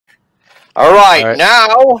All right,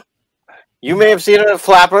 now you may have seen it at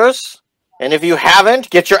Flappers, and if you haven't,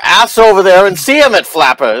 get your ass over there and see him at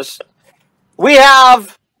Flappers. We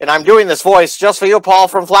have, and I'm doing this voice just for you, Paul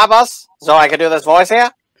from Flappers, so I can do this voice here.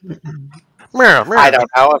 I don't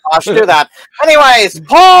know if I should do that. Anyways,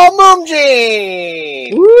 Paul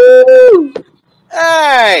Moomjean! Woo!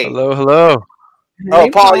 Hey! Hello. Oh,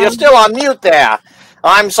 Paul, you're still on mute there.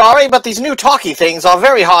 I'm sorry, but these new talkie things are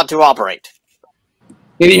very hard to operate.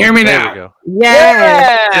 Can you hear me There now? we go.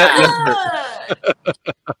 Yeah!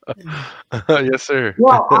 Yes, sir.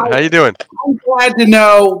 Well, How you doing? I'm glad to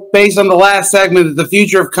know, based on the last segment, that the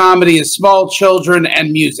future of comedy is small children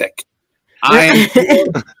and music. I am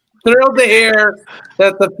thrilled to hear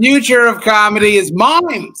that the future of comedy is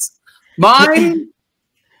mimes. Mime,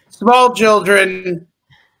 small children,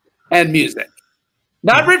 and music.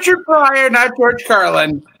 Not Richard Pryor, not George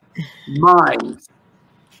Carlin. Mimes.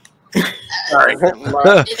 Sorry. It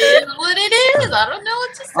is what it is. I don't know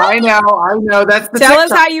what to say. I know. That's the Tell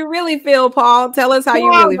TikTok. us how you really feel, Paul. Tell us how you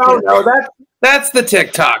really feel. No, that's the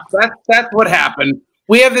TikTok. That's what happened.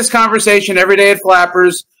 We have this conversation every day at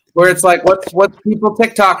Flappers where it's like, what's people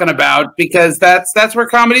TikToking about? Because that's where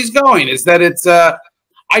comedy's going. Is that it's I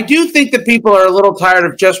do think that people are a little tired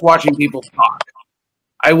of just watching people talk.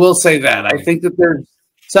 I will say that. I think that there's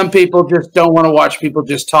some people just don't want to watch people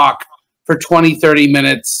just talk for 20, 30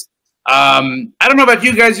 minutes. I don't know about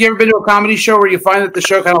you guys. You ever been to a comedy show where you find that the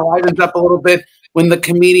show kind of livens up a little bit when the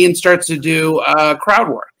comedian starts to do crowd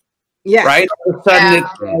work? Yeah. Right? All of a sudden,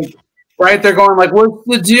 it's like, right? They're going like, what's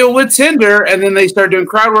the deal with Tinder? And then they start doing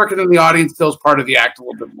crowd work, and then the audience feels part of the act a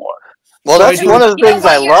little bit more. Well, So that's one of the things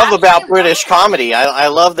I love about British comedy. I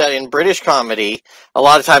love that in British comedy, a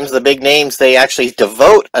lot of times the big names, they actually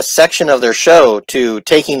devote a section of their show to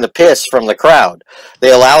taking the piss from the crowd.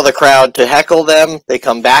 They allow the crowd to heckle them. They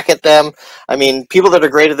come back at them. I mean, people that are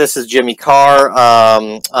great at this is Jimmy Carr,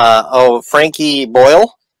 Frankie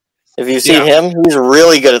Boyle. If you've seen him, he's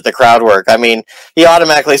really good at the crowd work. I mean, he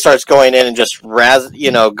automatically starts going in and just razzing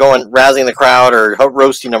the crowd or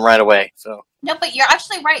roasting them right away. So. No, but you're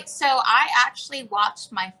actually right. So I actually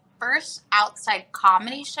watched my first outside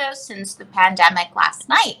comedy show since the pandemic last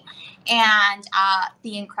night. And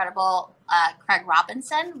the incredible Craig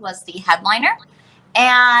Robinson was the headliner.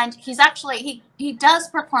 And he's actually, he does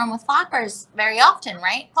perform with Flappers very often,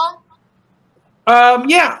 right, Paul?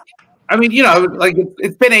 Yeah. I mean, like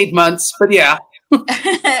it's been 8 months, but yeah.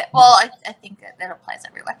 Well, I think that applies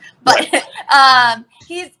everywhere. But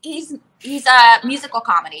he's a musical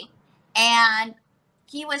comedy. And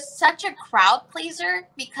he was such a crowd pleaser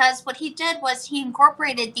because what he did was he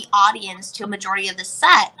incorporated the audience to a majority of the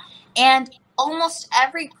set. And almost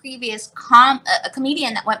every previous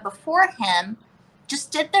comedian that went before him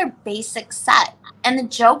just did their basic set. And the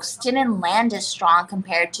jokes didn't land as strong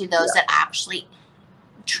compared to those that actually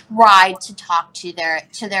tried to talk to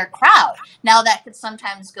their crowd. Now, that could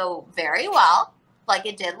sometimes go very well, like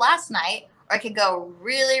it did last night, or it could go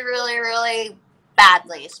really, really, really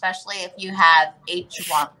badly, especially if you have a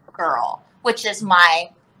drunk girl, which is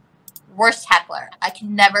my worst heckler. I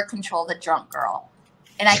can never control the drunk girl.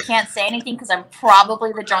 And I can't say anything because I'm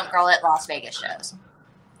probably the drunk girl at Las Vegas shows.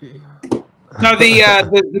 No,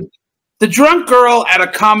 the drunk girl at a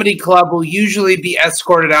comedy club will usually be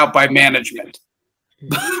escorted out by management.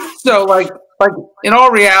 So, like in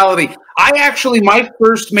all reality, my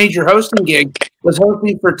first major hosting gig was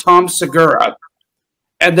hosting for Tom Segura.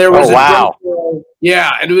 And there was drunk girl,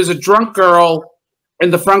 and it was a drunk girl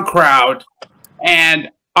in the front crowd.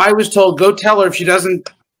 And I was told, go tell her if she doesn't,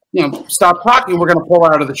 stop talking, we're going to pull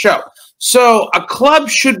her out of the show. So a club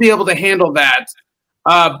should be able to handle that.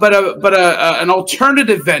 But an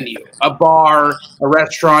alternative venue, a bar, a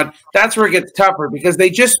restaurant, that's where it gets tougher because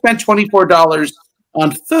they just spent $24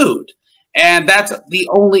 on food. And that's the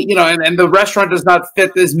only, and the restaurant does not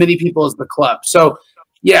fit as many people as the club. So,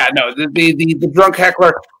 yeah, no, the drunk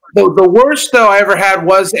heckler. The worst, though, I ever had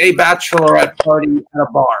was a bachelorette party at a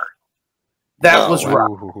bar. That was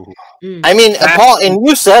rough. I mean, Paul, and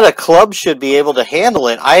you said a club should be able to handle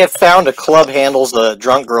it. I have found a club handles the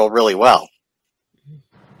drunk girl really well.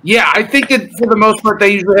 Yeah, I think that for the most part,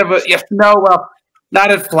 they usually have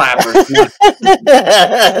not at Flappers.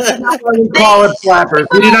 Not what we call it Flappers.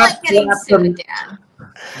 We do not slap them.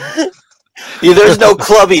 Yeah, there's no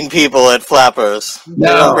clubbing people at Flappers. No. They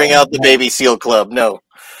don't bring out the Baby Seal Club. No,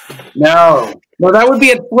 that would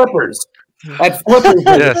be at Flippers. At Flippers,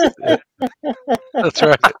 yes, that's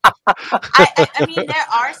right. I mean, there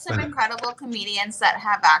are some incredible comedians that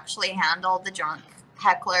have actually handled the drunk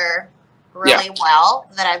heckler really well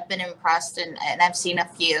that I've been impressed and I've seen a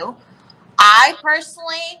few. I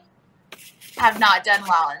personally have not done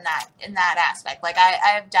well in that aspect. Like I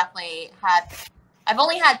have definitely I've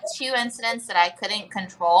only had 2 incidents that I couldn't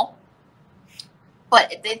control,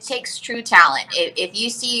 but it takes true talent. If you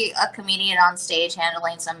see a comedian on stage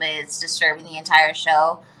handling somebody that's disturbing the entire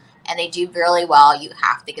show and they do really well, you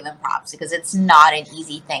have to give them props because it's not an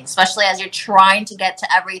easy thing, especially as you're trying to get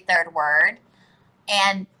to every third word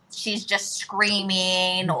and she's just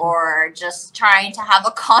screaming or just trying to have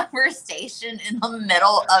a conversation in the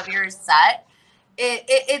middle of your set.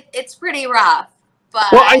 It's pretty rough. But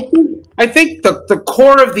well, I think the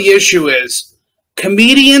core of the issue is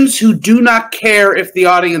comedians who do not care if the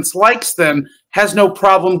audience likes them has no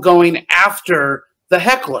problem going after the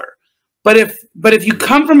heckler. But if you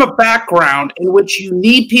come from a background in which you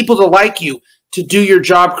need people to like you to do your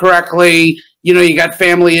job correctly, you know, you got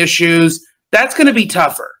family issues, that's going to be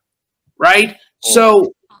tougher, right?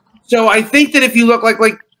 So I think that if you look like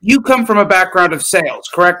you come from a background of sales,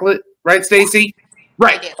 correctly, right, Stacey?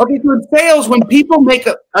 Right. Okay, so in sales, when people make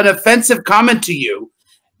an offensive comment to you,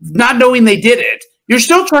 not knowing they did it, you're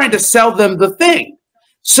still trying to sell them the thing.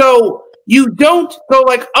 So you don't go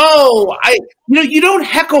like, oh, you don't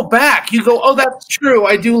heckle back. You go, oh, that's true.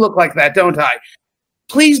 I do look like that, don't I?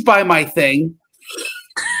 Please buy my thing.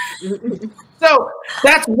 So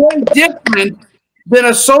that's way different than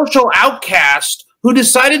a social outcast who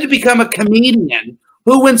decided to become a comedian,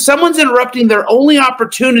 who, when someone's interrupting their only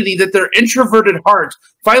opportunity that their introverted heart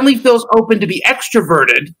finally feels open to be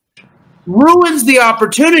extroverted, ruins the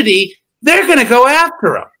opportunity, they're going to go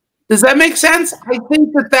after them. Does that make sense? I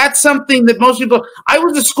think that that's something that most people... I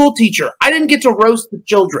was a school teacher. I didn't get to roast the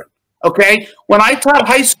children, okay? When I taught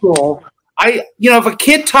high school, if a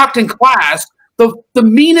kid talked in class, the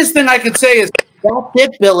meanest thing I could say is, that's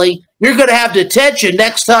it, Billy. You're going to have detention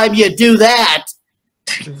next time you do that.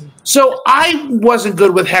 So I wasn't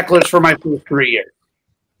good with hecklers for my first 3 years.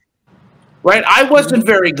 Right? I wasn't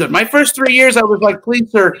very good. My first 3 years, I was like, please,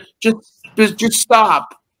 sir, just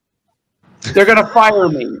stop. They're going to fire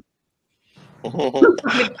me. And then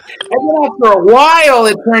after a while,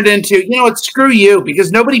 it turned into, it's screw you,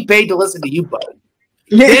 because nobody paid to listen to you, buddy.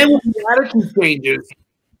 Then when the attitude changes,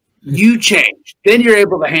 you change. Then you're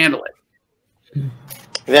able to handle it.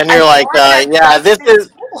 Then you're like, this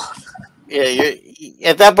is... Yeah,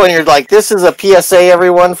 at that point, you're like, this is a PSA,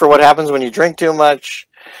 everyone, for what happens when you drink too much.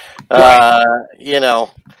 Well,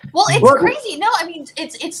 it's crazy. No, I mean,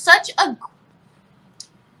 it's such a...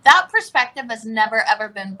 That perspective has never, ever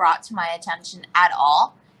been brought to my attention at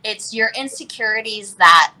all. It's your insecurities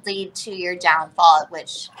that lead to your downfall,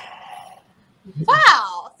 which...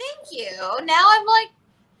 Wow, thank you. Now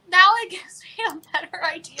it gives me a better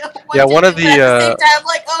idea of what to one of do. the... At the same time,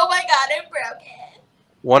 like, oh my God, I'm broken.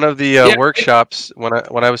 One of the workshops, when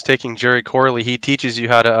I was taking Jerry Corley, he teaches you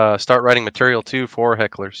how to start writing material, too, for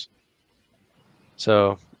hecklers.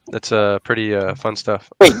 So that's pretty fun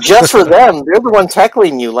stuff. Wait, just for them? They're the ones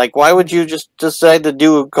heckling you. Like, why would you just decide to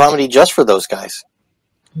do comedy just for those guys?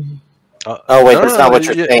 That's not what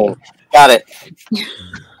you're saying. Got it.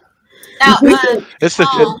 Now, It's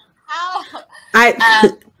the...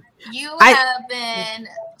 you have been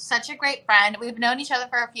such a great friend. We've known each other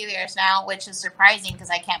for a few years now, which is surprising because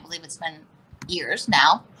I can't believe it's been years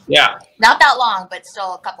now. Yeah. Not that long, but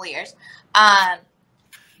still a couple years.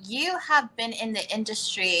 You have been in the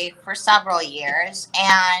industry for several years,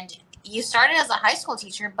 and you started as a high school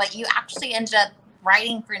teacher, but you actually ended up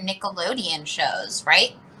writing for Nickelodeon shows,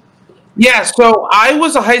 right? Yeah, so I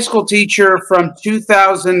was a high school teacher from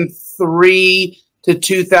 2003 to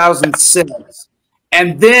 2006.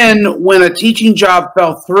 And then when a teaching job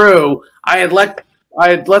fell through, I had let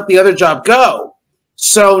the other job go.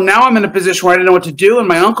 So now I'm in a position where I didn't know what to do. And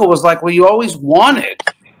my uncle was like, well, you always wanted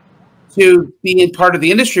to be in part of the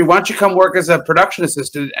industry. Why don't you come work as a production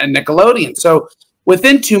assistant at Nickelodeon? So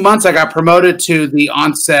within 2 months, I got promoted to the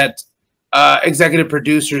on-set executive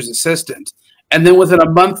producer's assistant. And then within a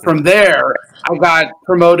month from there, I got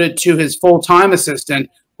promoted to his full-time assistant,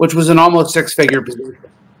 which was an almost six-figure position.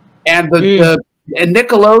 And and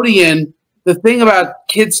Nickelodeon, the thing about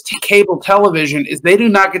kids' cable television is they do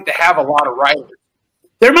not get to have a lot of writers.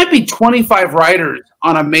 There might be 25 writers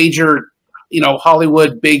on a major,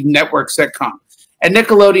 Hollywood big network sitcom. At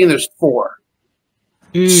Nickelodeon, there's 4.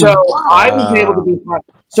 So I was able to be.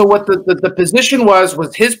 So what the position was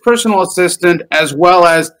his personal assistant as well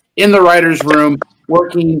as in the writer's room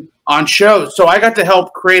working on shows. So I got to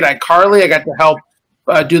help create iCarly. I got to help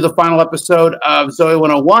do the final episode of Zoe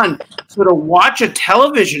 101. So to watch a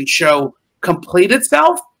television show complete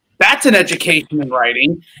itself, that's an education in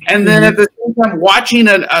writing. And then at the same time, watching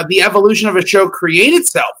the evolution of a show create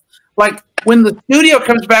itself. Like when the studio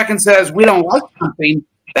comes back and says, we don't like something,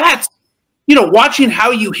 that's, watching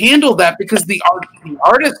how you handle that, because the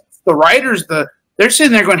artists, the writers, they're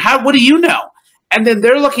sitting there going, what do you know? And then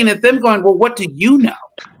they're looking at them going, well, what do you know?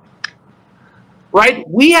 Right?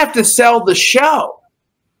 We have to sell the show,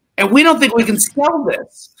 and we don't think we can sell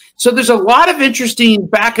this. So there's a lot of interesting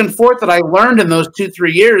back and forth that I learned in those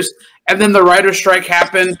 2-3 years. And then the writer's strike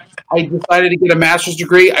happened. I decided to get a master's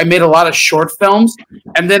degree. I made a lot of short films.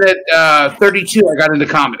 And then at 32, I got into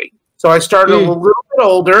comedy. So I started a little bit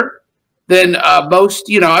older than most,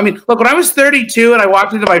 look, when I was 32 and I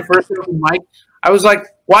walked into my first open mic, I was like,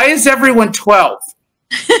 why is everyone 12?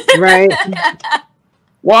 Right.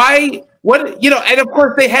 Why? What? And of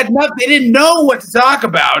course they didn't know what to talk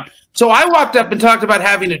about. So I walked up and talked about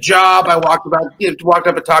having a job. I walked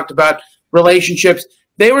up and talked about relationships.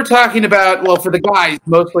 They were talking about, well, for the guys,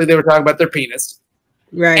 mostly they were talking about their penis.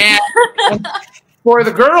 Right. And for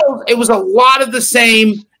the girls, it was a lot of the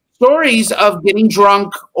same stories of getting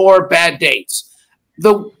drunk or bad dates.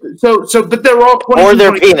 But they were all or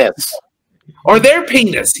their penis. Or their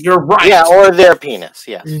penis. You're right. Yeah, or their penis.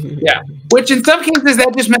 Yes. Yeah. Which in some cases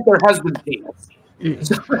that just meant their husband's penis.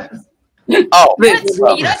 Oh,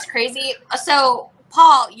 that's crazy. So,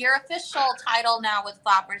 Paul, your official title now with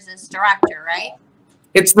Flappers is director, right?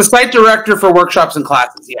 It's the site director for workshops and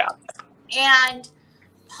classes. Yeah. And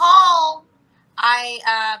Paul,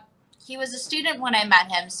 he was a student when I met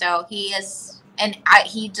him, so he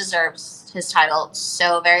deserves his title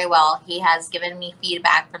so very well. He has given me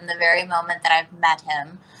feedback from the very moment that I've met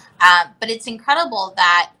him. But it's incredible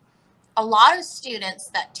that a lot of students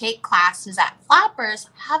that take classes at Flappers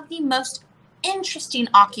have the most interesting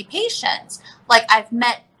occupations. Like, I've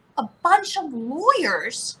met a bunch of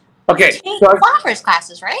lawyers take Flappers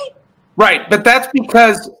classes, right? Right, but that's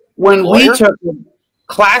because when we took them,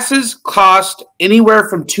 classes cost anywhere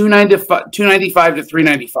from $295 to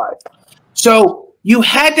 $395. So you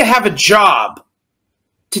had to have a job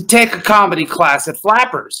to take a comedy class at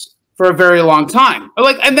Flappers for a very long time.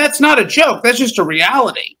 And that's not a joke. That's just a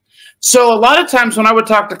reality. So a lot of times when I would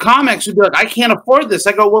talk to comics who'd be like, I can't afford this.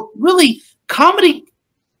 I go, well, really, comedy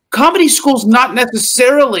school's not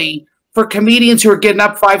necessarily for comedians who are getting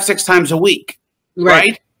up 5-6 times a week,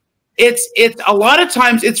 right? It's a lot of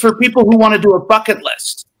times it's for people who want to do a bucket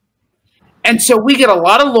list. And so we get a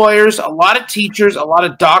lot of lawyers, a lot of teachers, a lot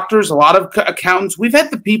of doctors, a lot of accountants. We've had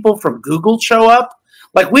the people from Google show up.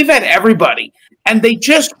 Like, we've had everybody. And they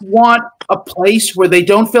just want a place where they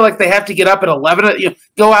don't feel like they have to get up at 11,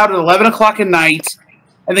 go out at 11 o'clock at night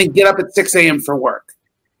and then get up at 6 a.m. for work,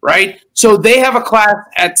 right? So they have a class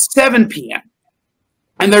at 7 p.m.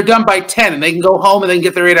 and they're done by 10 and they can go home and then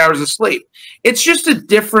get their 8 hours of sleep. It's just a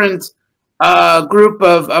different group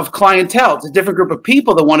of clientele. It's a different group of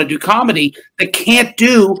people that want to do comedy that can't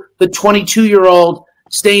do the 22-year-old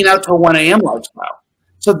staying out till 1 a.m. lifestyle.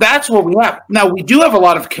 So that's what we have. Now, we do have a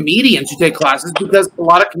lot of comedians who take classes because a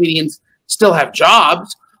lot of comedians still have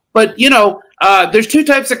jobs. But, there's two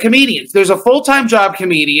types of comedians. There's a full-time job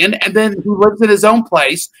comedian and then who lives in his own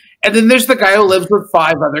place. And then there's the guy who lives with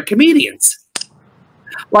 5 other comedians.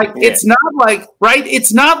 It's not like, right?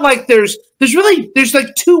 It's not like there's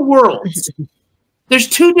like 2 worlds. There's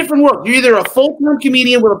 2 different worlds. You're either a full-time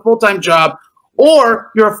comedian with a full-time job,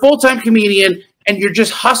 or you're a full-time comedian and you're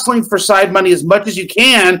just hustling for side money as much as you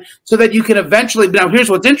can so that you can eventually. Now, here's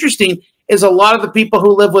what's interesting is a lot of the people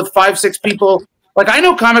who live with 5-6 people, like I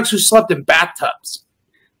know comics who slept in bathtubs.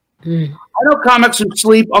 I know comics who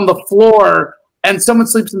sleep on the floor and someone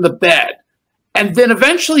sleeps in the bed. And then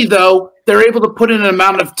eventually, though, they're able to put in an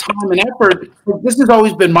amount of time and effort. This has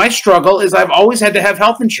always been my struggle is I've always had to have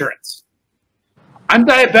health insurance. I'm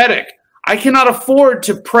diabetic. I cannot afford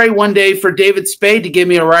to pray one day for David Spade to give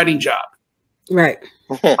me a writing job. Right.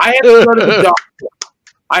 I have to go to the doctor.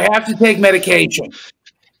 I have to take medication.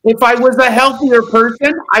 If I was a healthier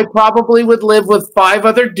person, I probably would live with 5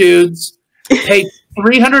 other dudes, pay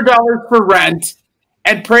 $300 for rent,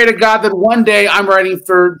 and pray to God that one day I'm writing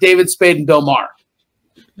for David Spade and Bill Maher.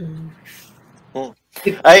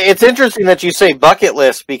 It's interesting that you say bucket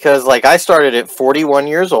list because, I started at 41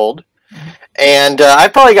 years old, and I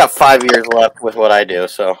probably got 5 years left with what I do.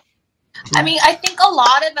 So, I mean, I think a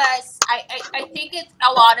lot of us,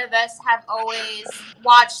 a lot of us have always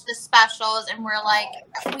watched the specials, and we're like,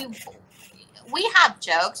 we have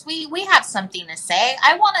jokes, we have something to say.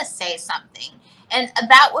 I want to say something, and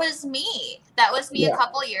that was me. That was me a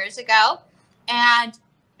couple years ago, and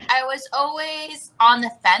I was always on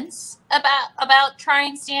the fence about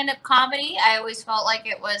trying stand-up comedy. I always felt like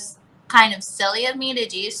it was kind of silly of me to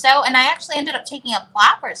do so, and I actually ended up taking a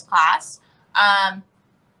Flappers class,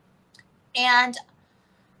 and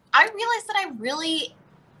I realized that I really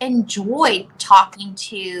enjoyed talking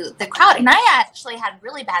to the crowd. And I actually had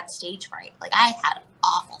really bad stage fright. Like, I had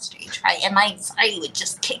awful stage fright, and my anxiety would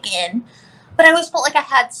just kick in. But I always felt like I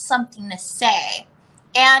had something to say.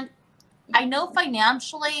 And I know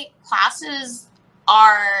financially, classes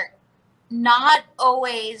are not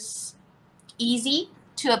always easy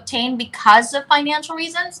to obtain because of financial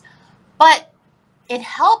reasons, but it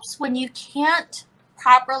helps when you can't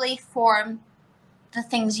properly form the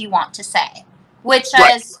things you want to say, which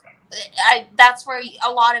is, that's where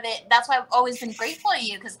a lot of it, that's why I've always been grateful to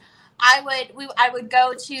you, because I would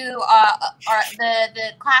go to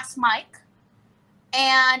the class mic,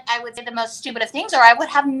 and I would say the most stupid of things, or I would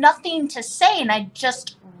have nothing to say, and I'd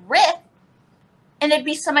just riff, and it'd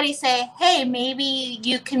be somebody say, hey, maybe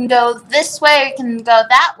you can go this way, or you can go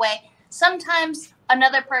that way. Sometimes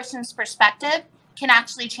another person's perspective can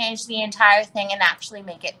actually change the entire thing and actually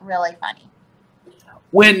make it really funny.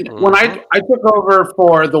 When I took over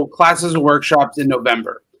for the classes and workshops in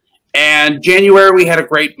November, and January we had a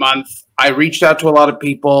great month. I reached out to a lot of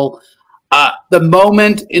people. The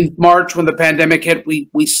moment in March when the pandemic hit,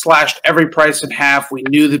 we slashed every price in half. We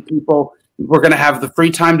knew that people were going to have the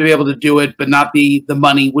free time to be able to do it, but not the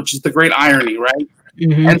money, which is the great irony, right?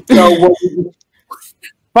 Mm-hmm. And so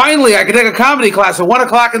finally, I could take a comedy class at 1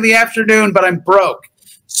 o'clock in the afternoon, but I'm broke.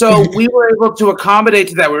 So we were able to accommodate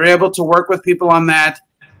to that. We were able to work with people on that.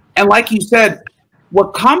 And like you said,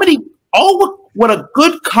 what a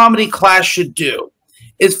good comedy class should do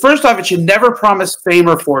is, first off, it should never promise fame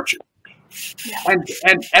or fortune. Yeah.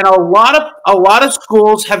 And a lot of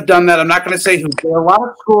schools have done that. I'm not going to say who, but a lot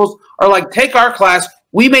of schools are like, take our class,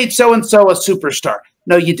 we made so-and-so a superstar.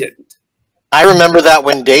 No, you didn't. I remember that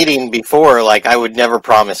when dating before, like, I would never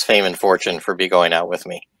promise fame and fortune for be going out with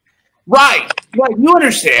me. Right. You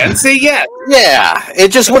understand. See, yes. Yeah,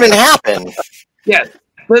 it just wouldn't happen. Yes.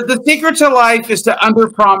 The secret to life is to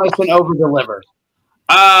underpromise and overdeliver.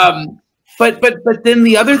 But then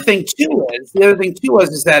the other thing too is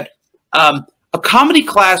that a comedy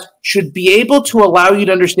class should be able to allow you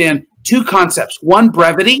to understand two concepts. One,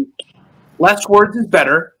 brevity, less words is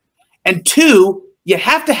better. And two, you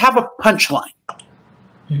have to have a punchline.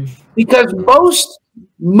 Because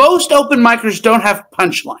most open micers don't have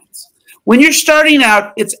punchlines. When you're starting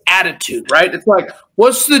out, it's attitude, right? It's like,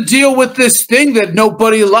 what's the deal with this thing that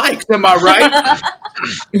nobody likes? Am I right?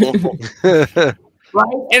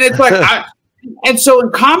 Right? And it's like, and so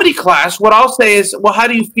in comedy class, what I'll say is, well, how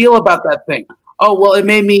do you feel about that thing? Oh, well, it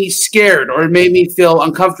made me scared, or it made me feel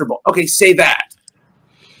uncomfortable. Okay, say that.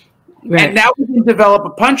 Right. And now we can develop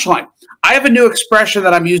a punchline. I have a new expression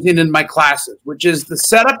that I'm using in my classes, which is the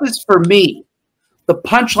setup is for me. The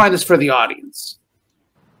punchline is for the audience.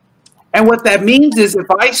 And what that means is, if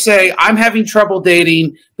I say I'm having trouble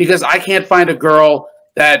dating because I can't find a girl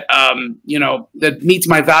that that meets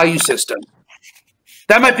my value system,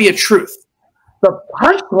 that might be a truth. The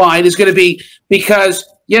punchline is going to be because,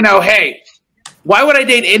 hey, why would I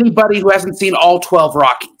date anybody who hasn't seen all 12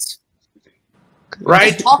 Rockies?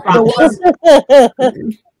 Right?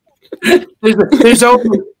 there's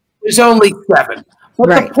only 7. But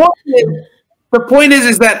right. The point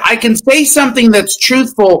is that I can say something that's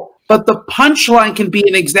truthful, but the punchline can be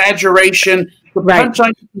an exaggeration. The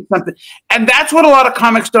punchline can be something. And that's what a lot of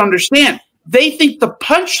comics don't understand. They think the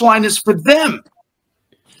punchline is for them.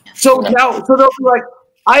 So they'll be like,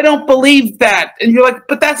 I don't believe that. And you're like,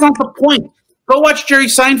 but that's not the point. Go watch Jerry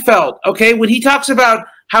Seinfeld, okay? When he talks about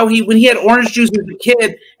how when he had orange juice as a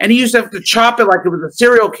kid and he used to have to chop it like it was a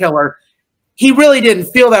serial killer, he really didn't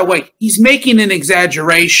feel that way. He's making an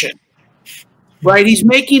exaggeration, right? He's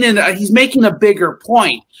making a bigger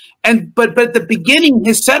point. But at the beginning,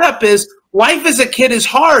 his setup is life as a kid is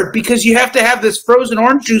hard because you have to have this frozen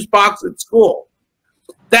orange juice box at school.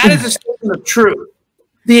 That is a statement of truth.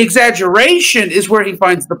 The exaggeration is where he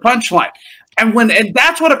finds the punchline. And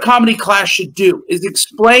that's what a comedy class should do, is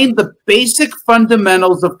explain the basic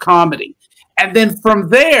fundamentals of comedy. And then from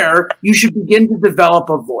there, you should begin to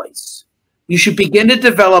develop a voice. You should begin to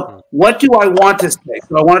develop, what do I want to say?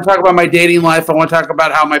 So I want to talk about my dating life. I want to talk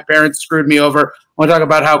about how my parents screwed me over. I want to talk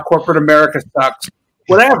about how corporate America sucks.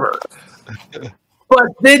 Whatever. But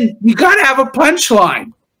then you got to have a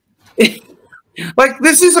punchline. Like,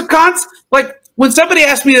 this is a concept. Like, when somebody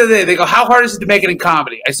asked me the other day, they go, how hard is it to make it in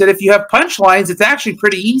comedy? I said, if you have punchlines, it's actually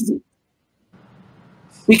pretty easy.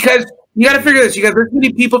 Because you got to figure this. You got this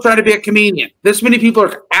many people trying to be a comedian. This many people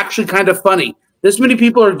are actually kind of funny. This many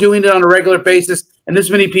people are doing it on a regular basis, and this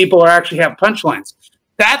many people are actually have punchlines.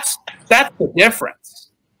 That's the difference.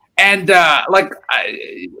 And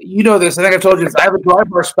you know this. I think I've told you this. I have a dry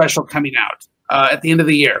bar special coming out at the end of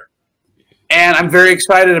the year. and I'm very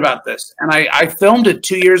excited about this. And I filmed it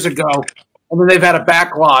 2 years ago, and then they've had a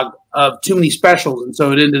backlog of too many specials, and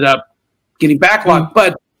so it ended up getting backlogged.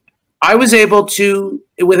 But I was able to,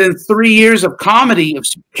 within 3 years of comedy, of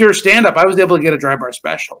pure stand-up, I was able to get a dry bar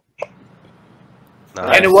special.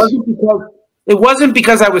 Nice. And it wasn't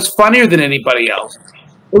because I was funnier than anybody else.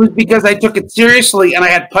 It was because I took it seriously and I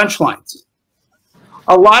had punchlines.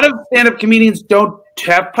 A lot of stand-up comedians don't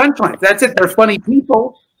have punchlines. That's it. They're funny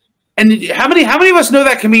people. And how many of us know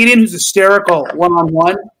that comedian who's hysterical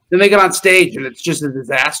one-on-one, then they get on stage and it's just a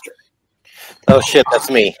disaster? Oh shit, that's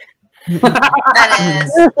me. That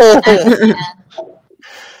is.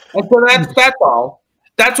 And so that's all.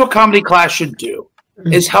 That's what comedy class should do,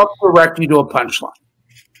 is help direct you to a punchline.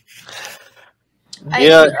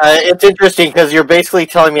 Yeah, it's interesting because you're basically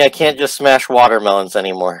telling me I can't just smash watermelons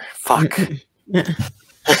anymore. Fuck.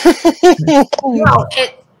 Well,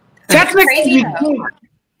 It, technically, crazy, you though. can.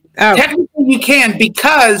 Oh, Technically, you can,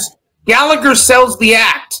 because Gallagher sells the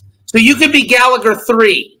act. So you could be Gallagher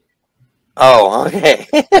 3. Oh, okay.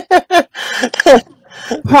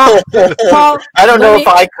 Paul, I don't know let if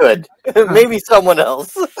I could. Maybe someone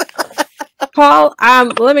else. Paul,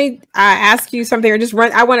 let me ask you something, or just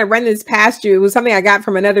run. I want to run this past you. It was something I got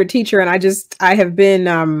from another teacher, and I have been,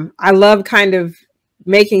 I love kind of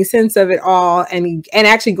making sense of it all, and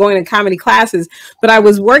actually going to comedy classes. But I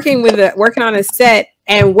was working on a set,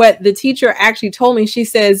 and what the teacher actually told me, she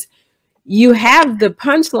says, you have the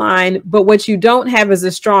punchline, but what you don't have is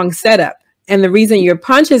a strong setup. And the reason your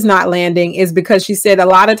punch is not landing is because she said a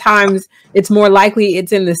lot of times it's more likely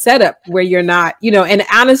it's in the setup where you're not, and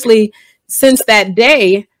honestly, since that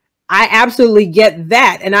day, I absolutely get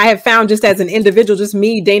that. And I have found, just as an individual, just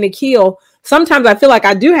me, Dana Keel, sometimes I feel like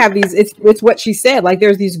I do have these, it's what she said, like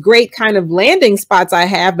there's these great kind of landing spots I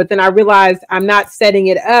have, but then I realized I'm not setting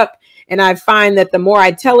it up. And I find that the more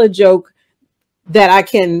I tell a joke, that I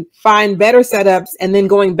can find better setups. And then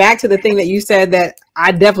going back to the thing that you said that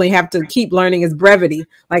I definitely have to keep learning is brevity.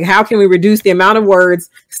 Like, how can we reduce the amount of words,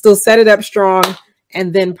 still set it up strong,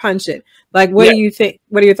 and then punch it? Like, what do you think?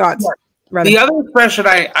 What are your thoughts? Yeah. The other expression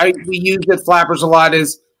we use at Flappers a lot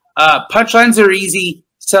is punchlines are easy,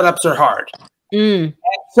 setups are hard.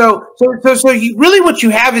 So you really, what you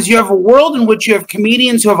have is you have a world in which you have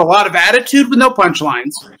comedians who have a lot of attitude with no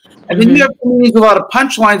punchlines, and then you have comedians with a lot of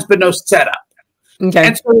punchlines but no setup. Okay.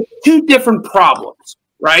 And so it's two different problems,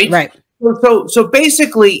 right? Right. So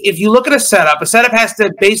basically, if you look at a setup has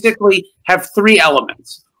to basically have 3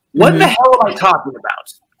 elements. What the hell am I talking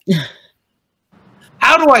about?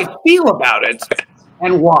 How do I feel about it,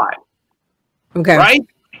 and why? Okay. Right?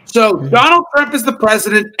 So Donald Trump is the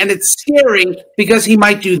president, and it's scary because he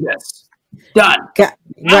might do this. Done. Got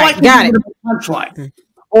it. Punchline.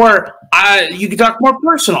 Or you can talk more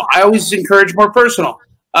personal. I always encourage more personal.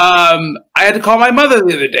 I had to call my mother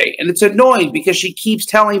the other day, and it's annoying because she keeps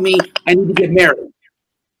telling me I need to get married.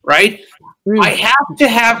 Right? I have to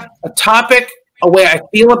have a topic, a way I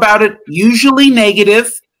feel about it, usually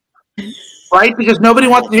negative. Right? Because nobody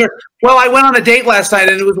wants to hear, well, I went on a date last night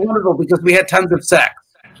and it was wonderful because we had tons of sex.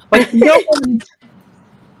 Like, no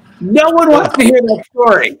one wants to hear that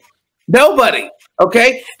story. Nobody.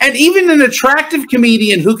 Okay? And even an attractive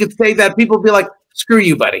comedian who could say that, people would be like, screw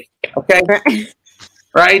you, buddy. Okay?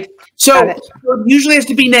 Right? So it usually has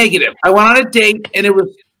to be negative. I went on a date and it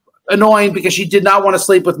was annoying because she did not want to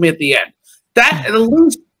sleep with me at the end. That, at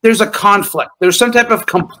least there's a conflict. There's some type of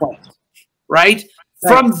complaint. Right?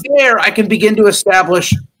 From there, I can begin to establish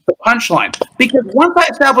the punchline. Because once I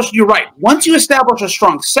establish, you're right, once you establish a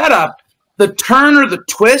strong setup, the turn or the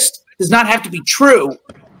twist does not have to be true,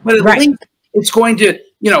 but at least it's going to,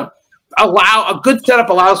 allow, a good setup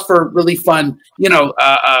allows for really fun,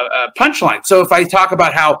 punchline. So if I talk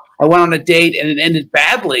about how I went on a date and it ended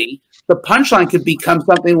badly, the punchline could become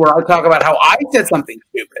something where I talk about how I said something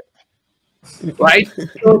stupid. Right?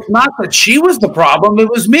 So it's not that she was the problem, it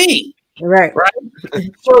was me. Right.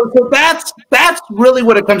 So that's really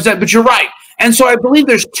what it comes down. But you're right. And so I believe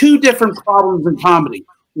there's 2 different problems in comedy.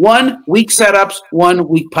 1, weak setups, 1,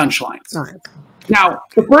 weak punchlines. Right. Now,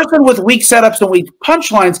 the person with weak setups and weak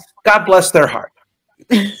punchlines, God bless their heart.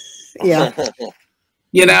 Yeah.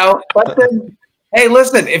 But then, hey,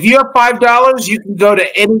 listen, if you have $5, you can go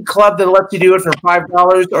to any club that lets you do it for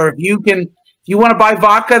 $5. Or if you want to buy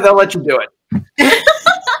vodka, they'll let you do it.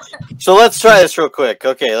 So let's try this real quick.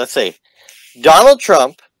 Okay, let's see. Donald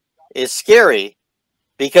Trump is scary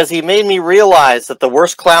because he made me realize that the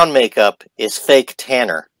worst clown makeup is fake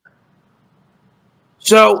tanner.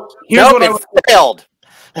 So here's what I failed.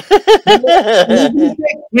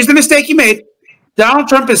 Here's the mistake you made. Donald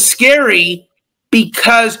Trump is scary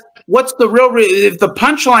because what's the real? If the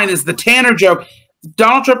punchline is the Tanner joke,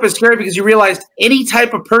 Donald Trump is scary because you realize any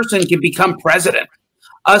type of person can become president,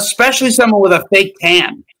 especially someone with a fake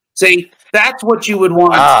tan. See, that's what you would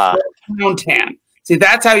want. Clown tan. See,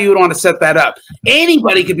 that's how you would want to set that up.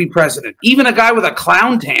 Anybody could be president, even a guy with a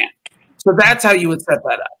clown tan. So that's how you would set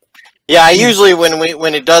that up. Yeah, I usually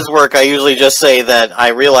when it does work, I usually just say that I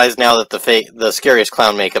realize now that the scariest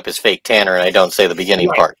clown makeup is fake Tanner, and I don't say the beginning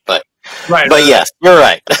part. But yes, you're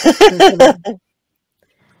right.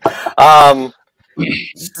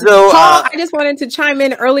 So, Paul, I just wanted to chime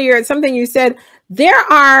in earlier at something you said. There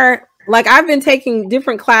are, like, I've been taking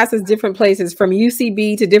different classes, different places, from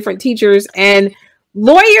UCB to different teachers, and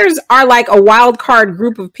lawyers are like a wild card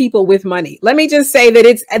group of people with money. Let me just say that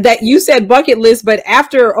it's that you said bucket list, but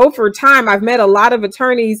over time, I've met a lot of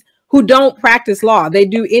attorneys who don't practice law. They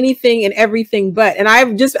do anything and everything but. And I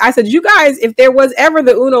said, you guys, if there was ever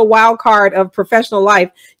the Uno wild card of professional life,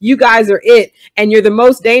 you guys are it. And you're the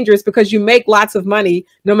most dangerous because you make lots of money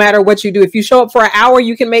no matter what you do. If you show up for an hour,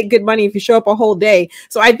 you can make good money. If you show up a whole day.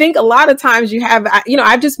 So I think a lot of times you have,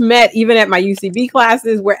 I've just met, even at my UCB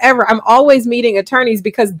classes, wherever, I'm always meeting attorneys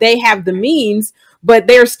because they have the means, but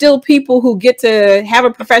they're still people who get to have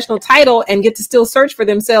a professional title and get to still search for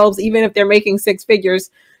themselves, even if they're making six figures,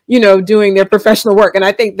 doing their professional work. And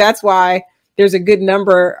I think that's why there's a good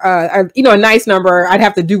number, a nice number. I'd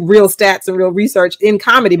have to do real stats and real research in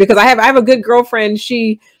comedy, because I have a good girlfriend.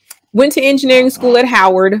 She went to engineering school at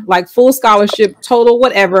Howard, like full scholarship, total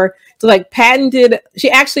whatever. So like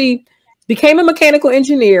she actually became a mechanical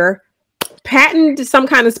engineer, patented some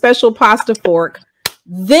kind of special pasta fork,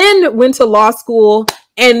 then went to law school,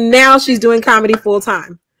 and now she's doing comedy full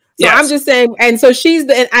time. So yes. I'm just saying, and so as a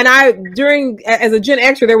Gen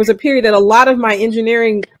Xer, there was a period that a lot of my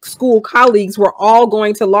engineering school colleagues were all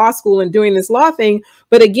going to law school and doing this law thing.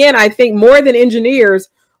 But again, I think more than engineers,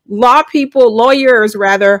 lawyers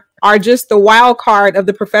rather, are just the wild card of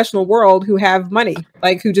the professional world who have money,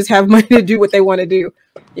 like who just have money to do what they want to do,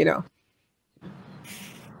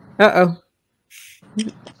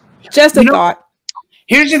 Just a thought.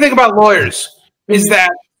 Here's the thing about lawyers is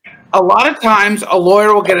that a lot of times a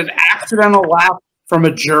lawyer will get an accidental laugh from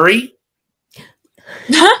a jury.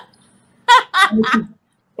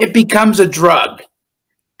 It becomes a drug.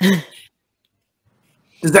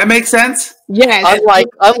 Does that make sense? Yes.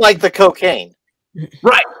 Unlike the cocaine.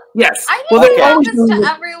 Right. Yes. I think it happens to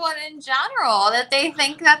everyone in general, that they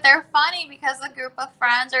think that they're funny because a group of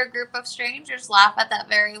friends or a group of strangers laugh at that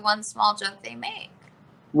very one small joke they make.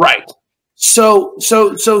 Right. So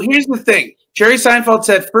here's the thing. Jerry Seinfeld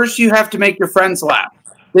said, first you have to make your friends laugh.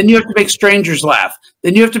 Then you have to make strangers laugh.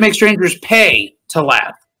 Then you have to make strangers pay to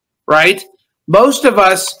laugh, right? Most of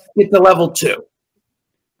us get to level 2.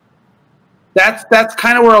 That's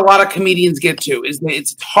kind of where a lot of comedians get to.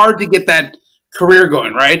 It's hard to get that career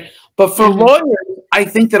going, right? But for lawyers, I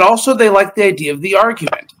think that also they like the idea of the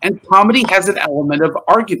argument. And comedy has an element of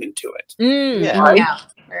argument to it. Right? Yeah,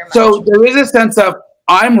 very much. So there is a sense of,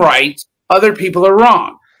 I'm right, other people are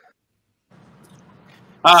wrong.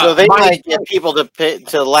 So they might get people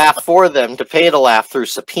to laugh for them, to pay to laugh through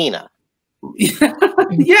subpoena.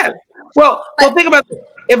 Yeah. Well, think about this.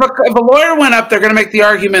 If a lawyer went up, they're going to make the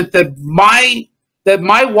argument that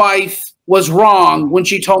my wife was wrong when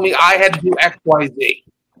she told me I had to do X, Y, Z.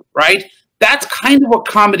 Right? That's kind of what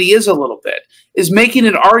comedy is a little bit, is making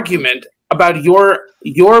an argument about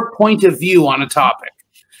your point of view on a topic.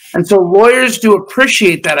 And so lawyers do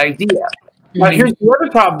appreciate that idea. Now, here's the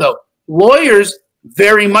other problem, though. Lawyers,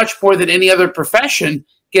 very much more than any other profession,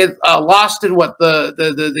 get lost in what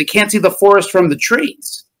they can't see the forest from the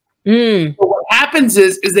trees. So what happens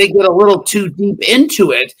is they get a little too deep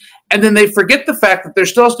into it, and then they forget the fact that there's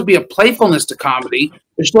supposed to be a playfulness to comedy.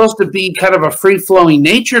 There's supposed to be kind of a free-flowing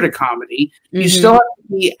nature to comedy. You still have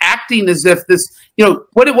to be acting as if this,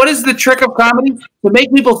 what is the trick of comedy? To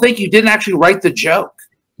make people think you didn't actually write the joke.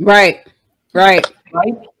 Right.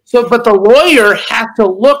 So, but the lawyer has to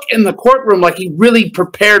look in the courtroom like he really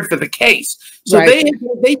prepared for the case. So they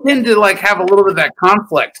tend to have a little bit of that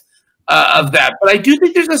conflict of that. But I do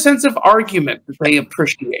think there's a sense of argument that they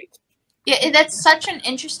appreciate. Yeah, that's such an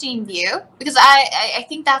interesting view, because I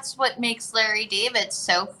think that's what makes Larry David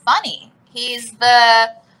so funny. He's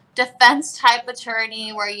the defense type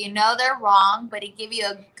attorney where they're wrong, but he gives you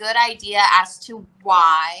a good idea as to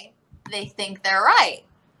why they think they're right.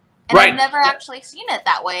 And I've never actually seen it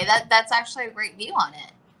that way. That's actually a great view on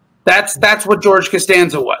it. That's what George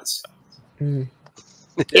Costanza was.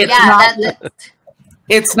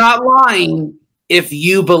 It's not lying if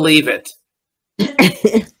you believe it.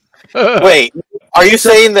 Wait, Are you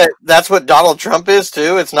saying that that's what Donald Trump is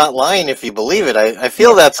too? It's not lying if you believe it. I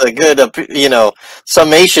feel that's a good,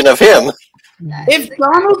 summation of him. If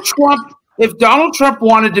Donald Trump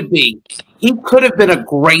wanted to be, he could have been a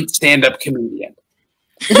great stand-up comedian.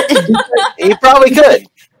 He probably could.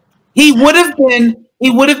 He would have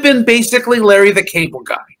been basically Larry the Cable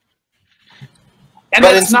Guy. And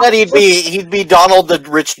But instead he'd be Donald the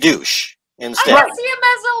rich douche instead. I could see him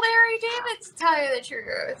as a Larry David, to tell you the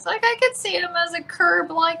truth. Like, I could see him as a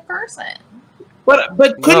Curb-like person. But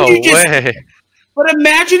couldn't you just... But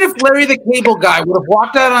imagine if Larry the Cable Guy would have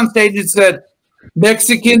walked out on stage and said,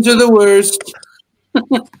 Mexicans are the worst.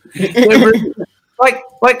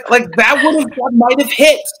 that might have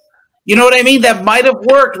hit. You know what I mean? That might have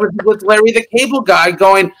worked with Larry the Cable Guy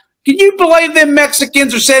going, can you believe them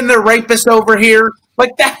Mexicans are sending their rapists over here?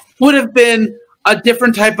 Like, that would have been a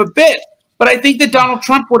different type of bit. But I think that Donald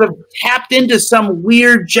Trump would have tapped into some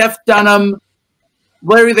weird Jeff Dunham,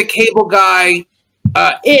 Larry the Cable Guy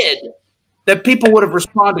id that people would have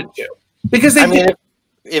responded to. Because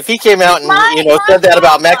if he came out and said that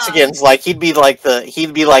about Mexicans, like he'd be like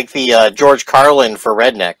the George Carlin for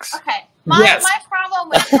rednecks. Okay. My problem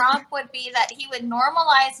with Trump would be that he would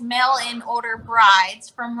normalize mail-in order brides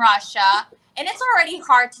from Russia, and it's already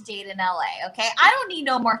hard to date in LA, okay? I don't need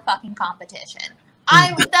no more fucking competition.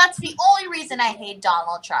 That's the only reason I hate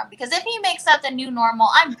Donald Trump, because if he makes that the new normal,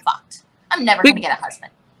 I'm fucked. I'm never going to get a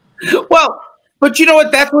husband. Well, but you know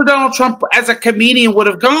what? That's where Donald Trump, as a comedian, would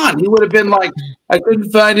have gone. He would have been like, I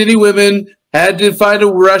couldn't find any women, had to find a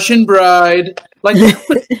Russian bride. Like...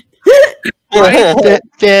 Right?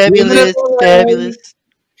 Fabulous.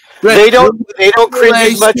 Right. They don't cringe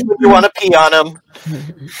as much when you want to pee on them.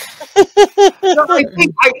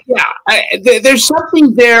 There's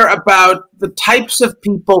something there about the types of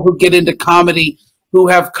people who get into comedy who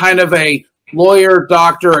have kind of a lawyer,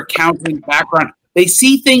 doctor, accounting background. They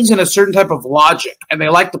see things in a certain type of logic, and they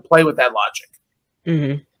like to play with that logic.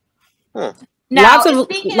 Mm-hmm. Now,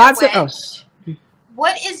 lots of.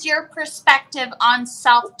 What is your perspective on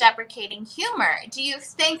self-deprecating humor? Do you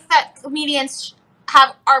think that comedians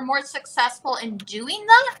are more successful in doing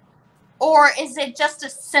that? Or is it just a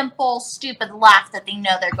simple, stupid laugh that they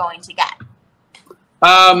know they're going to get?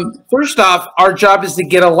 First off, our job is to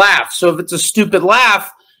get a laugh. So if it's a stupid laugh,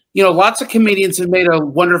 lots of comedians have made a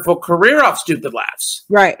wonderful career off stupid laughs.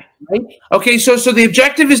 Right? Okay, so the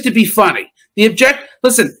objective is to be funny. If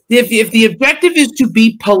the objective is to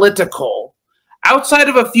be political, outside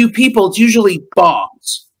of a few people, it's usually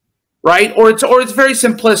bombs, right? Or it's very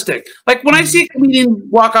simplistic. Like when I see a comedian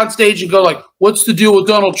walk on stage and go like, "What's the deal with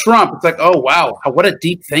Donald Trump?" It's like, "Oh wow, what a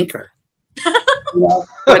deep thinker." Like,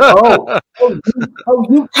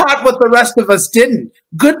 you caught what the rest of us didn't.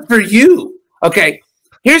 Good for you. Okay,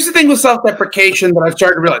 here's the thing with self-deprecation that I've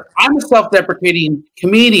started to realize. I'm a self-deprecating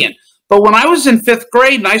comedian, but when I was in 5th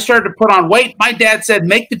grade and I started to put on weight, my dad said,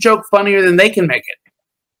 "Make the joke funnier than they can make it."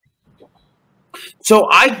 So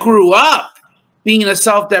I grew up being a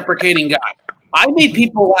self-deprecating guy. I made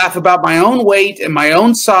people laugh about my own weight and my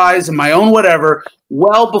own size and my own whatever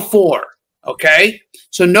well before, okay?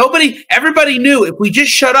 So everybody knew if we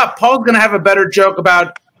just shut up, Paul's going to have a better joke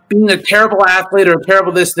about being a terrible athlete or a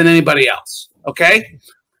terrible this than anybody else, okay?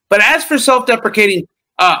 But as for self-deprecating,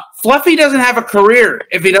 Fluffy doesn't have a career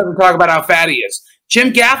if he doesn't talk about how fat he is.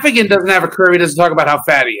 Jim Gaffigan doesn't have a career if he doesn't talk about how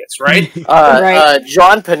fat he is, right?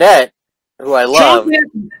 John Panette, who I love.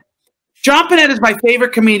 John Panette is my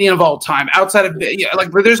favorite comedian of all time. Outside of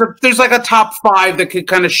there's like a top 5 that could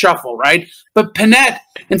kind of shuffle, right? But Panette,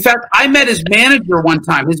 in fact, I met his manager one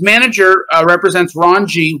time. His manager represents Ron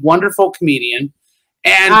G, wonderful comedian,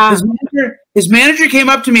 and his manager came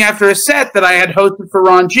up to me after a set that I had hosted for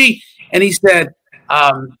Ron G, and he said,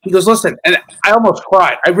 he goes, "Listen," and I almost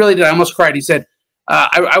cried. I really did. I almost cried. He said,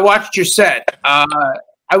 "I watched your set.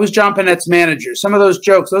 I was John Panette's manager. Some of those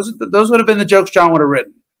jokes, those would have been the jokes John would have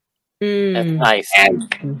written." That's nice.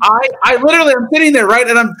 And I literally, I'm sitting there, right,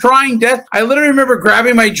 and I'm crying death. I literally remember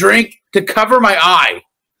grabbing my drink to cover my eye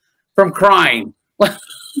from crying.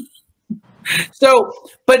 So,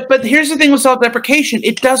 but here's the thing with self-deprecation.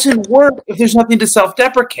 It doesn't work if there's nothing to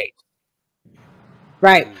self-deprecate.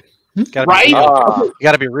 Right. Right? You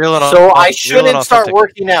got to be real and so I shouldn't start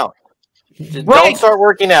working out. Don't start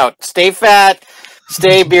working out. Stay fat.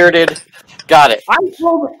 Stay bearded. Got it.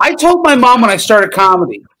 I told my mom when I started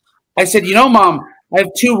comedy, I said, Mom, I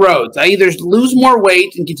have 2 roads. I either lose more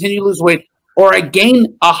weight and continue to lose weight, or I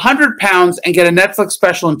gain 100 pounds and get a Netflix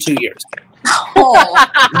special in 2 years.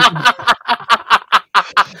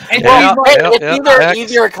 It's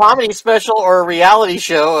either a comedy special or a reality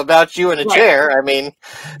show about you in a chair. I mean,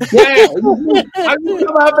 I would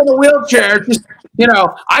come up in a wheelchair, just You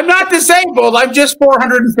know, I'm not disabled. I'm just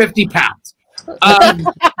 450 pounds. But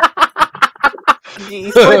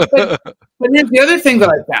here's the other thing that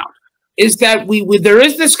I found is that there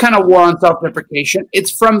is this kind of war on self-deprecation.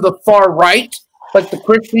 It's from the far right, like the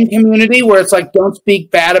Christian community, where it's like, don't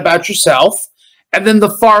speak bad about yourself. And then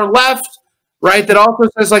the far left, right, that also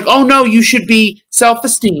says like, oh no, you should be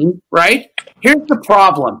self-esteem, right? Here's the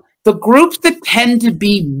problem. The groups that tend to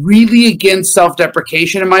be really against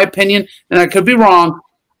self-deprecation, in my opinion, and I could be wrong,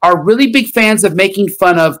 are really big fans of making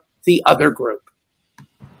fun of the other group.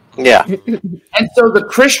 Yeah. And so the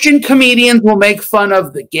Christian comedians will make fun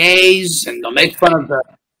of the gays, and they'll make fun of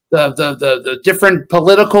the different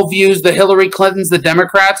political views, the Hillary Clintons, the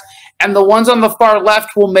Democrats, and the ones on the far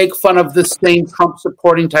left will make fun of the same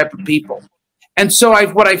Trump-supporting type of people. And so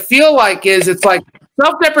what I feel like is it's like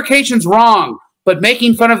self-deprecation's wrong, but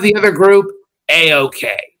making fun of the other group,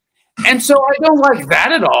 A-okay. And so I don't like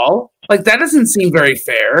that at all. Like, that doesn't seem very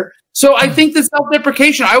fair. So I think the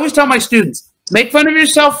self-deprecation, I always tell my students, make fun of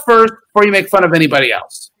yourself first before you make fun of anybody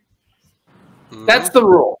else. That's the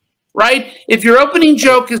rule, right? If your opening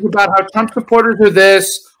joke is about how Trump supporters are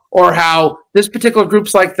this or how this particular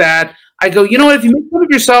group's like that, I go, you know what? If you make fun of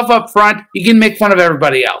yourself up front, you can make fun of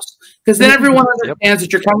everybody else. Because then everyone understands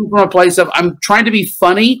that you're coming from a place of, I'm trying to be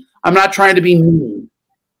funny, I'm not trying to be mean.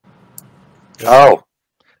 Oh.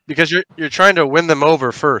 Because you're trying to win them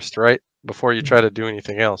over first, right? Before you try to do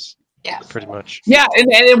anything else. Yeah. Pretty much. Yeah,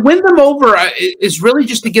 and win them over is really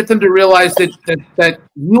just to get them to realize that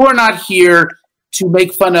you are not here to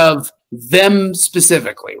make fun of them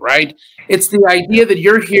specifically, right? It's the idea that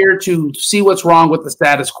you're here to see what's wrong with the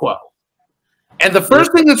status quo. And the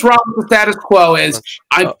first thing that's wrong with the status quo is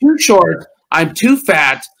I'm too short, I'm too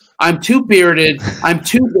fat, I'm too bearded, I'm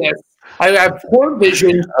too this, I have poor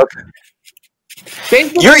vision. Okay.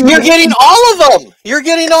 You're getting all of them. You're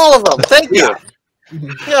getting all of them. Thank you.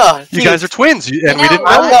 Yeah. You guys are twins, and we didn't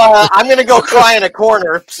know. I'm going to go cry in a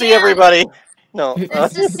corner. See everybody. No.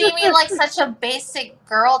 This is seeming like such a basic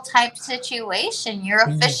girl type situation. You're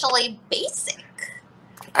officially basic.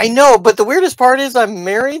 I know, but the weirdest part is I'm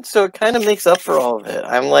married, so it kind of makes up for all of it.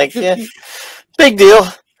 I'm like, yeah, big deal.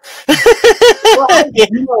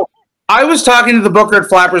 I was talking to the Booker at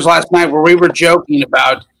Flappers last night where we were joking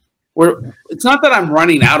about it's not that I'm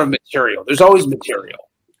running out of material. There's always material.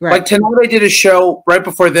 Right. Like tonight I did a show right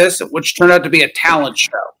before this, which turned out to be a talent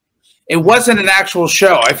show. It wasn't an actual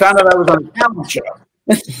show. I found out I was on a talent show.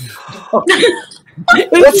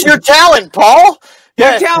 What's your talent, Paul?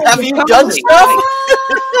 Yeah, have you done stuff?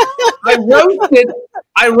 I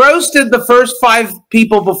roasted the first 5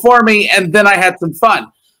 people before me, and then I had some fun.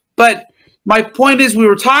 But my point is, we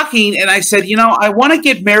were talking, and I said, I want to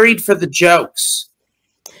get married for the jokes.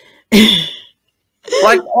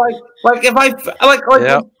 like if I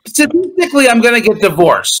statistically, I'm going to get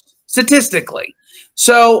divorced. Statistically,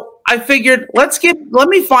 so I figured let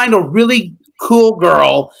me find a really cool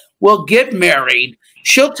girl. We'll get married.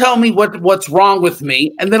 She'll tell me what's wrong with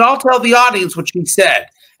me, and then I'll tell the audience what she said,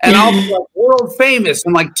 and I'll be like world famous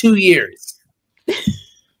in like 2 years.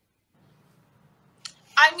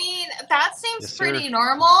 I mean, that seems pretty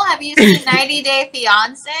normal. Have you seen 90 Day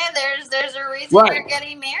Fiance? There's a reason you're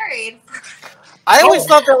getting married. I always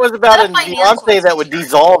thought that was about a fiance that would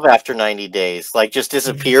dissolve after 90 days, like just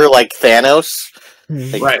disappear like Thanos.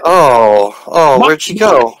 Like, right. Oh, where'd she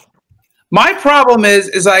go? My problem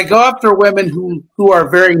is I go after women who are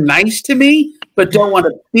very nice to me but don't want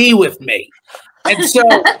to be with me. And so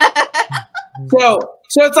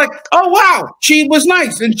it's like, oh wow, she was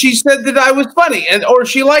nice and she said that I was funny or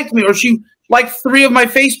she liked me or she liked 3 of my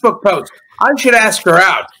Facebook posts. I should ask her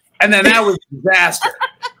out. And then that was a disaster.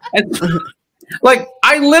 And like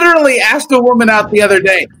I literally asked a woman out the other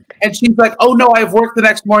day and she's like, oh no, I have work the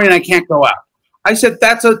next morning and I can't go out. I said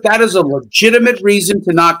that is a legitimate reason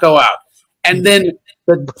to not go out. And then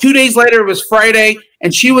 2 days later, it was Friday,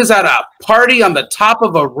 and she was at a party on the top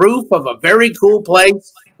of a roof of a very cool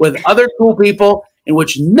place with other cool people, in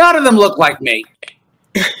which none of them looked like me.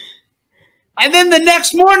 And then the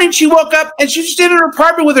next morning, she woke up, and she was in her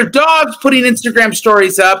apartment with her dogs putting Instagram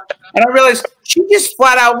stories up. And I realized she just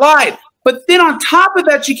flat out lied. But then on top of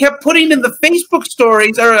that, she kept putting in the Facebook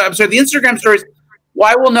stories, the Instagram stories,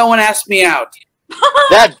 why will no one ask me out?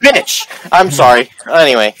 That bitch. I'm sorry.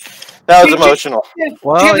 Anyway. That was emotional.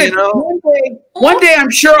 Well, one day I'm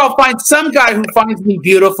sure I'll find some guy who finds me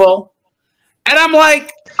beautiful. And I'm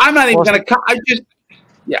like, I'm not even going to,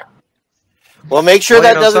 Well, make sure Well,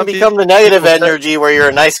 you that know, doesn't some become the negative energy where you're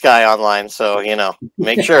a nice guy online. So, you know,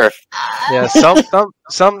 make sure. Yeah,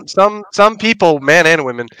 some people, men and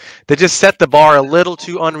women, they just set the bar a little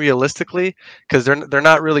too unrealistically because they're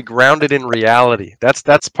not really grounded in reality.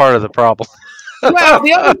 That's part of the problem. Well,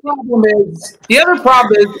 the other problem is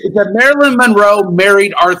that Marilyn Monroe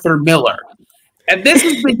married Arthur Miller, and this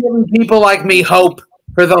has been giving people like me hope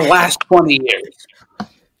for the last 20 years.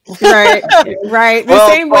 Right, right. The Well,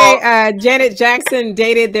 same way Janet Jackson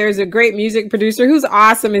dated, there's a great music producer who's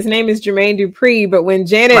awesome. His name is Jermaine Dupri. But when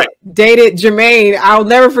Janet dated Jermaine, I'll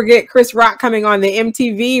never forget Chris Rock coming on the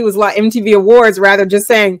MTV, was like MTV Awards, rather, just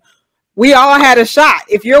saying, we all had a shot.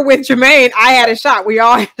 If you're with Jermaine, I had a shot. We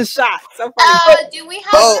all had a shot. So funny. Do we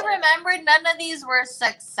have to remember none of these were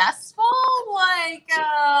successful? Like,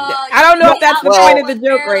 I don't know if that's the point of the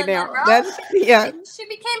joke right now. That's She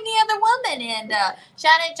became the other woman, and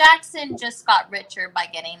Janet Jackson just got richer by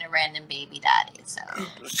getting a random baby daddy. So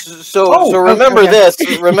remember this.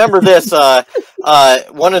 Remember this.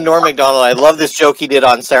 One of Norm Macdonald. I love this joke he did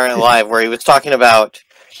on Saturday Night Live where he was talking about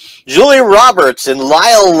Julia Roberts and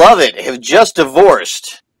Lyle Lovett have just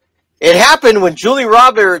divorced. It happened when Julia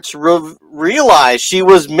Roberts realized she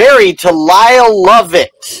was married to Lyle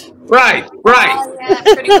Lovett. Right. Oh, yeah,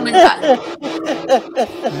 Pretty Woman got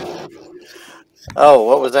Oh,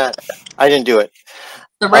 what was that? I didn't do it.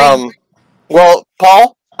 the ring. Well,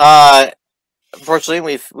 Paul,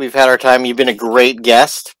 unfortunately, we've had our time. You've been a great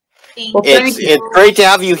guest. It's great to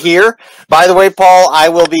have you here. By the way, Paul, I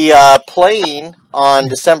will be playing on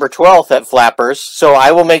December 12th at Flappers, so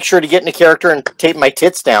I will make sure to get into character and tape my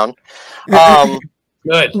tits down.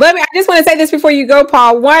 Good. I just want to say this before you go,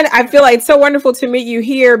 Paul. One, I feel like it's so wonderful to meet you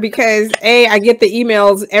here because I get the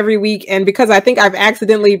emails every week, and because I think I've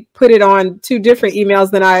accidentally put it on 2 different emails,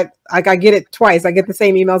 then I get it twice. I get the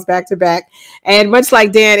same emails back to back. And much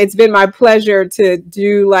like Dan, it's been my pleasure to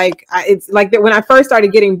do it's like that when I first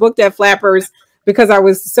started getting booked at Flappers, because I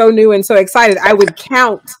was so new and so excited, I would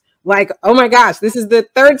count like, oh my gosh, this is the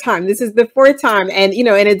 3rd time, this is the 4th time. And, you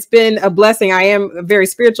know, and it's been a blessing. I am a very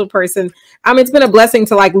spiritual person. It's been a blessing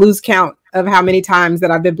to like lose count of how many times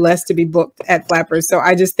that I've been blessed to be booked at Flappers. So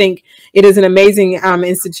I just think it is an amazing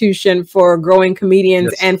institution for growing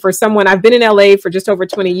comedians. Yes. And for someone, I've been in LA for just over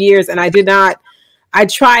 20 years, and I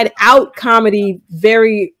tried out comedy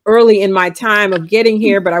very early in my time of getting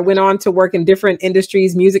here, but I went on to work in different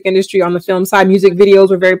industries, music industry on the film side. Music videos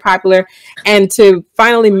were very popular. And to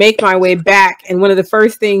finally make my way back, and one of the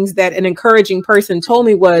first things that an encouraging person told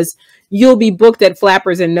me was, you'll be booked at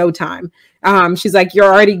Flappers in no time. She's like, you're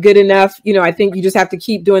already good enough. You know, I think you just have to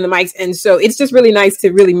keep doing the mics. And so it's just really nice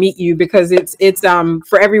to really meet you, because it's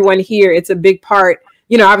for everyone here, it's a big part.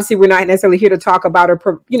 You know, obviously we're not necessarily here to talk about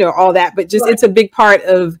or, you know, all that, but just it's a big part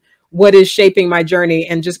of what is shaping my journey,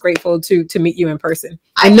 and just grateful to meet you in person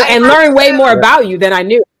and learn way more about you than I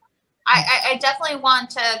knew. I definitely want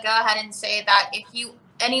to go ahead and say that if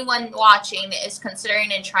anyone watching is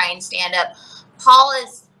considering and trying stand up, Paul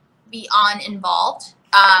is beyond involved.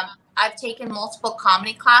 I've taken multiple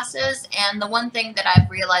comedy classes, and the one thing that I've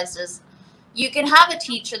realized is you can have a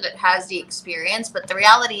teacher that has the experience, but the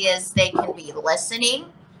reality is they can be listening.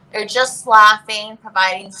 They're just laughing,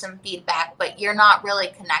 providing some feedback, but you're not really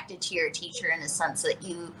connected to your teacher in the sense that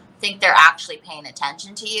you think they're actually paying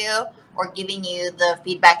attention to you or giving you the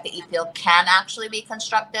feedback that you feel can actually be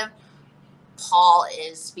constructive. Paul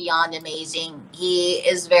is beyond amazing. He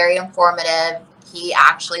is very informative. He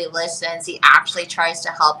actually listens. He actually tries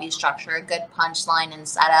to help you structure a good punchline and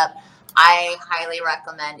setup. I highly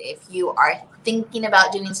recommend, if you are thinking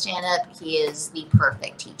about doing stand-up, he is the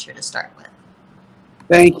perfect teacher to start with.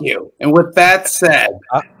 Thank you. And with that said,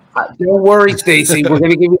 don't worry, Stacy. We're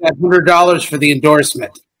going to give you that $100 for the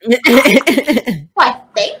endorsement. Why,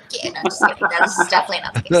 thank you. No, just kidding. This is definitely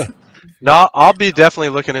not the case. No, I'll be definitely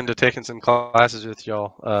looking into taking some classes with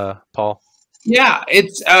y'all, Paul. Yeah,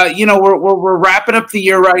 it's you know, we're wrapping up the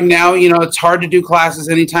year right now. You know, it's hard to do classes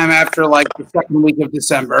anytime after like the 2nd week of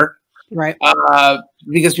December. Right.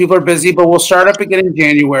 Because people are busy, but we'll start up again in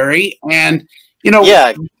January. And, you know.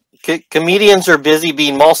 Yeah, comedians are busy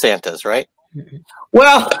being mall Santas, right?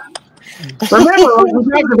 Well, remember, what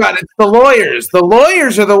we talked about, it's the lawyers. The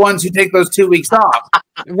lawyers are the ones who take those 2 weeks off.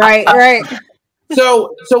 Right.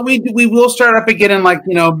 So we will start up again in like,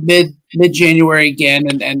 you know, mid-January again.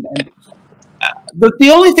 But the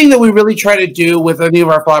only thing that we really try to do with any of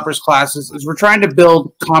our Flappers classes is we're trying to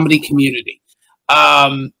build comedy community.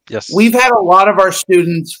 Yes, we've had a lot of our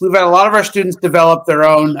students develop their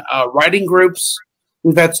own writing groups.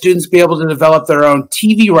 We've had students be able to develop their own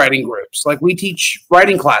TV writing groups. Like we teach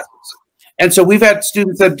writing classes, And so we've had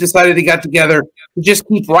students that decided they got together to just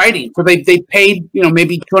keep writing. So they paid,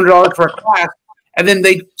 maybe $200 for a class, and then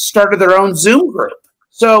they started their own Zoom group.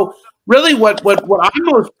 So really what I'm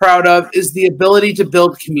most proud of is the ability to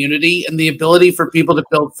build community and the ability for people to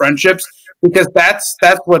build friendships, because that's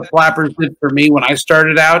what Flappers did for me when I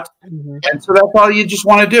started out. Mm-hmm. And so that's all you just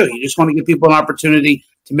want to do. You just want to give people an opportunity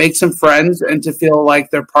to make some friends and to feel like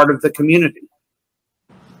they're part of the community.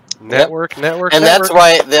 Network. And that's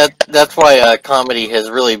why comedy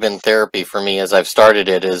has really been therapy for me as I've started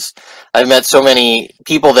it. Is I've met so many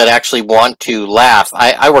people that actually want to laugh.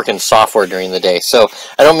 I work in software during the day, so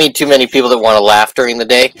I don't meet too many people that want to laugh during the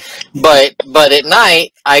day. But at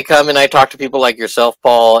night, I come and I talk to people like yourself,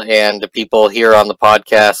 Paul, and people here on the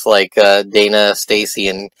podcast like Dana, Stacy,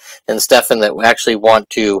 and Stefan that actually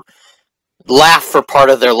want to laugh for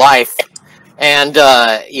part of their life. And,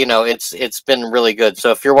 it's been really good.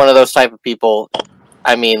 So if you're one of those type of people,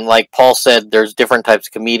 I mean, like Paul said, there's different types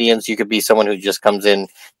of comedians. You could be someone who just comes in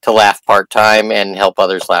to laugh part-time and help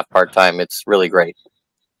others laugh part-time. It's really great.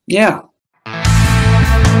 Yeah.